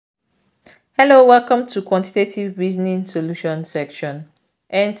Hello, welcome to Quantitative Reasoning Solution section.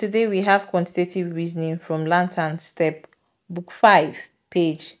 And today we have Quantitative Reasoning from Lantern Step, Book 5,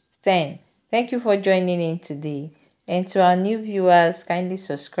 page 10. Thank you for joining in today. And to our new viewers, kindly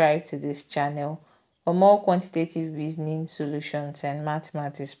subscribe to this channel for more quantitative reasoning solutions and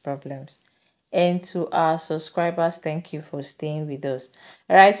mathematics problems. And to our subscribers, thank you for staying with us.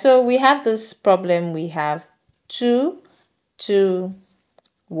 All right, so we have this problem. We have 2, 2,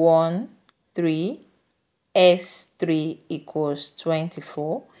 1, 3, S3 equals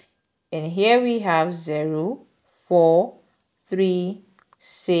 24. And here we have 0, 4, 3,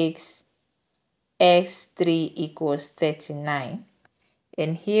 6, S3 equals 39.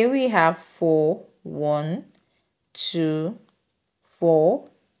 And here we have 4, 1, 2, 4,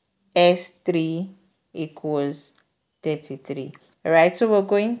 S3 equals 33. All right, so we're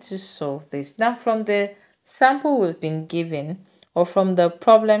going to solve this. Now, from the sample we've been given, or from the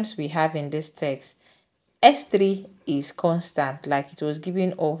problems we have in this text, S3 is constant, like it was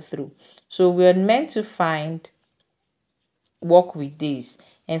given all through. So we're meant to work with this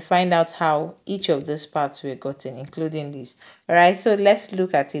and find out how each of those parts were gotten, including this. All right, so let's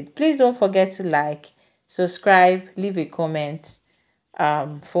look at it. Please don't forget to like, subscribe, leave a comment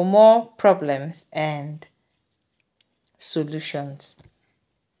for more problems and solutions.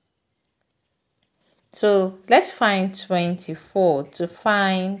 So let's find 24. To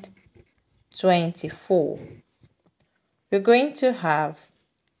find 24, we're going to have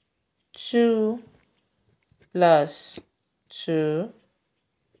 2 plus 2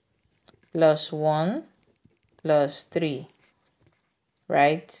 plus 1 plus 3,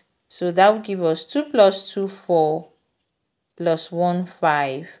 right? So that will give us 2 plus 2, 4, plus 1,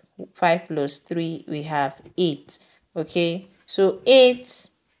 5, 5 plus 3, we have 8, okay? So 8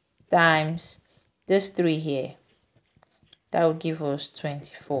 times this 3 here, that will give us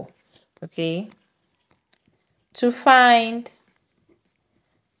 24, okay? To find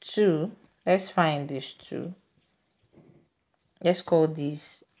 2, let's find this 2. Let's call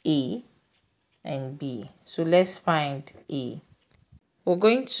this A and B. So let's find A. We're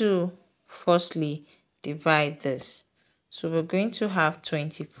going to firstly divide this. So we're going to have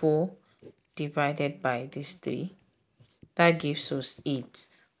 24 divided by this 3. That gives us 8.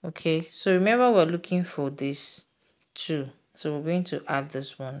 Okay, so remember we're looking for this 2. So we're going to add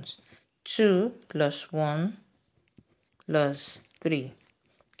this ones. 2 plus 1 plus 3.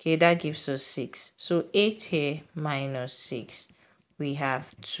 Okay, that gives us 6. So 8 here minus 6. We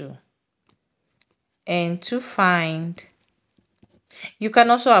have 2. And to find, you can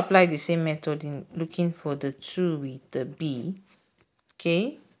also apply the same method in looking for the 2 with the B.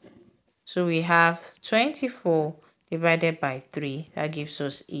 Okay, so we have 24 divided by 3, that gives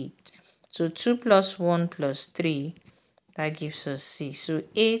us 8. So 2 plus 1 plus 3, that gives us 6. So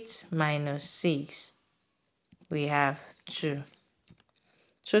 8 minus 6, we have 2.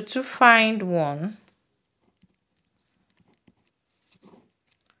 So to find 1,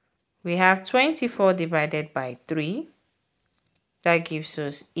 we have 24 divided by 3, that gives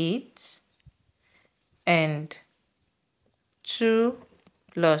us 8. And 2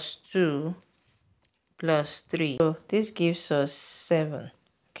 plus 2 plus 3. So this gives us 7.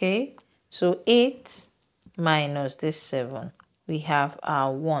 Okay, so 8 minus this 7, we have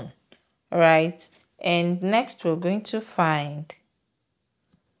our 1. All right, and next we're going to find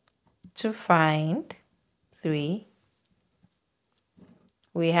 3.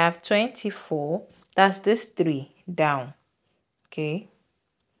 We have 24. That's this 3 down. Okay,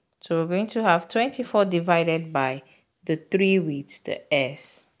 so we're going to have 24 divided by the 3 with the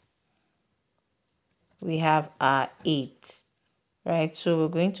S. We have our 8, right? So we're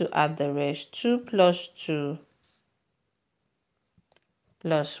going to add the rest. 2 plus 2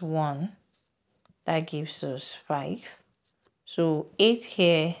 plus 1, that gives us 5. So 8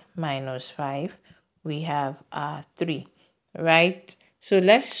 here minus 5, we have our 3, right? So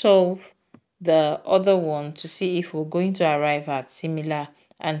let's solve the other one to see if we're going to arrive at similar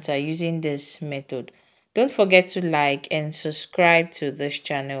answer using this method. Don't forget to like and subscribe to this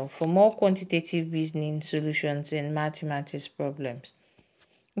channel for more quantitative reasoning solutions and mathematics problems.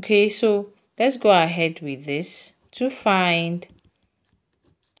 Okay, so let's go ahead with this. To find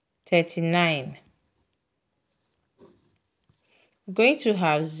 39, we're going to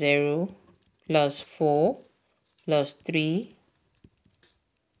have 0 plus 4 plus 3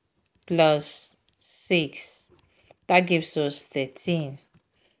 plus 6. That gives us 13.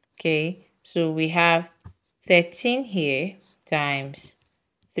 Okay, so we have 13 here times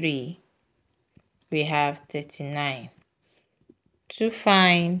 3. We have 39. To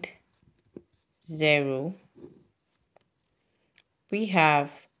find 0, we have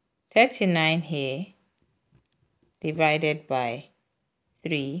 39 here divided by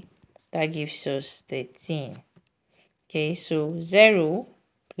 3, that gives us 13. Okay, so 0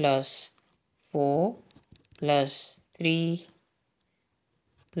 plus 4 plus 3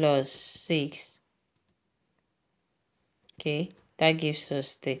 plus 6. Okay, that gives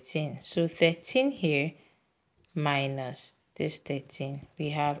us 13. So 13 here minus this 13, we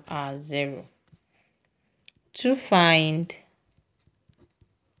have our 0. To find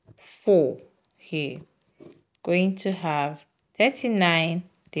 4 here, going to have 39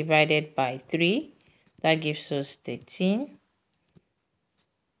 divided by 3, that gives us 13.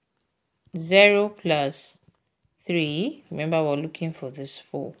 0 plus 3, remember we're looking for this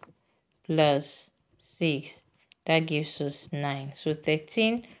 4, plus 6, that gives us 9. So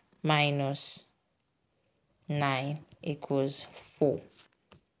 13 minus 9 equals 4.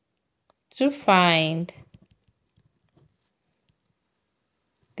 To find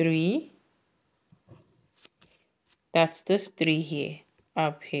 3, that's this 3 here,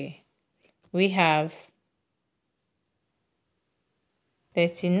 up here, we have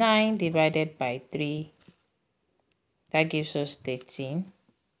 39 divided by 3, that gives us 13.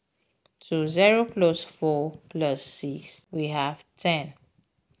 So 0 plus 4 plus 6, we have 10.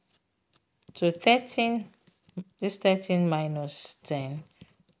 So 13, this 13 minus 10,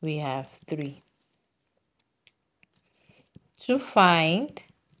 we have 3. To find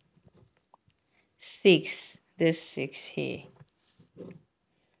 6, this 6 here,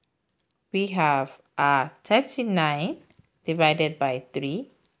 we have our 39 divided by 3,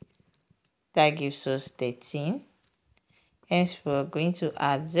 that gives us 13. Hence we're going to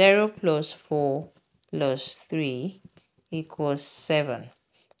add 0 plus 4 plus 3 equals 7.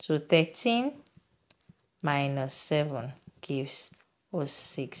 So 13 minus 7 gives us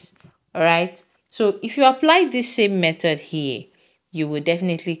 6. All right, so if you apply this same method here, you will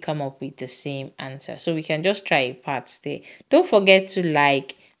definitely come up with the same answer. So we can just try a part there. Don't forget to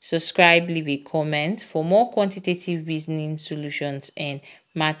like, subscribe, leave a comment for more quantitative reasoning solutions and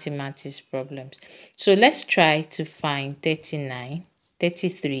mathematics problems. So let's try to find 33.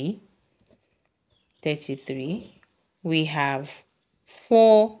 We have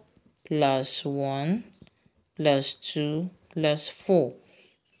 4 plus 1 plus 2 plus 4.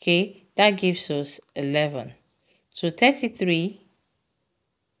 Okay, that gives us 11. So 33,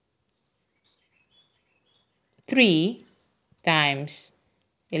 3 times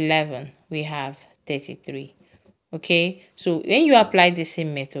 11, we have 33. Okay, so when you apply the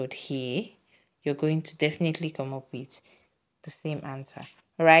same method here, you're going to definitely come up with the same answer.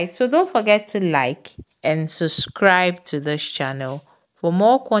 All right, so don't forget to like and subscribe to this channel for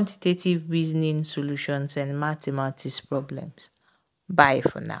more quantitative reasoning solutions and mathematics problems. Bye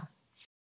for now.